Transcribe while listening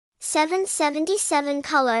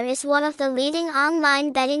777Color is one of the leading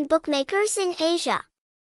online betting bookmakers in Asia.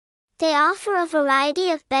 They offer a variety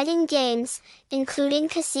of betting games, including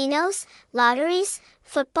casinos, lotteries,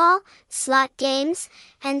 football, slot games,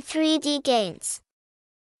 and 3D games.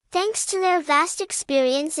 Thanks to their vast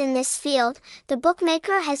experience in this field, the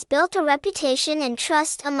bookmaker has built a reputation and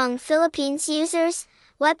trust among Philippines users.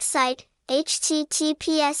 Website: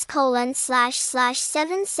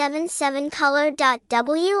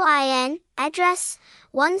 https://777color.win. Address: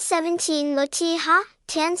 117 Lotiha,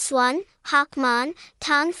 Tan Xuan, Hoc Mon,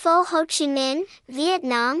 Tan Pho Ho Chi Minh,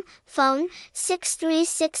 Vietnam. Phone: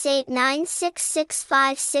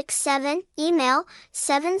 63689666567. Email: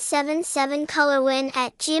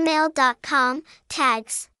 777colorwin@gmail.com.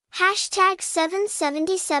 Tags: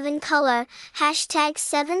 #777color,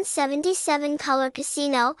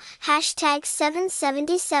 #777colorcasino,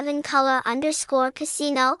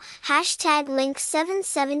 #777color_casino,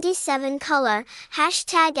 #link777color,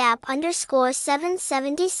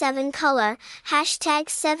 #app_777color,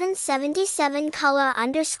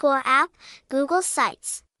 #777color_app. Google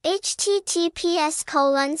Sites: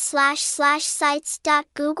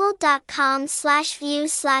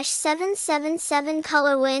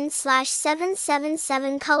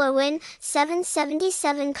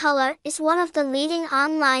 777color is one of the leading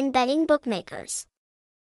online betting bookmakers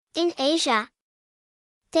in Asia.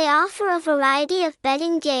 They offer a variety of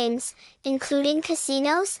betting games, including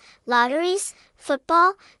casinos, lotteries,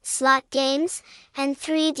 football, slot games, and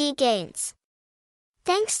 3D games.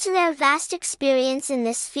 Thanks to their vast experience in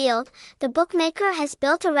this field, the bookmaker has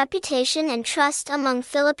built a reputation and trust among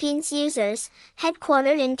Philippines users.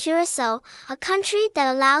 Headquartered in Curacao, a country that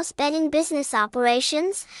allows betting business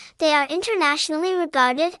operations, they are internationally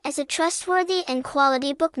regarded as a trustworthy and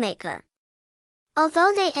quality bookmaker.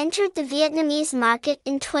 Although they entered the Vietnamese market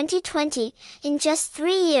in 2020, in just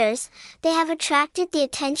 3 years, they have attracted the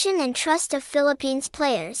attention and trust of Philippines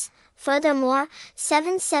players. Furthermore,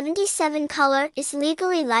 777Color is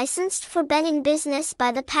legally licensed for betting business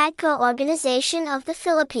by the PAGCO organization of the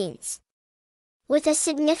Philippines. With a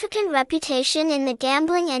significant reputation in the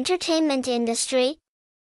gambling entertainment industry,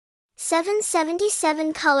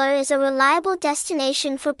 777Color is a reliable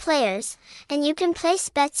destination for players, and you can place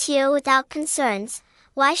bets here without concerns.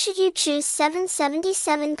 Why should you choose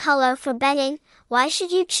 777Color for betting? Why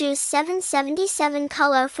should you choose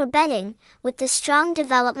 777Color for betting? With the strong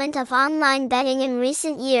development of online betting in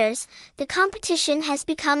recent years, the competition has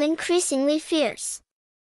become increasingly fierce.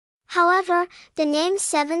 However, the name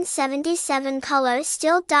 777Color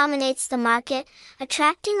still dominates the market,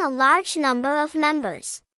 attracting a large number of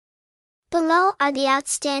members. Below are the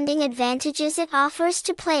outstanding advantages it offers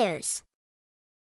to players.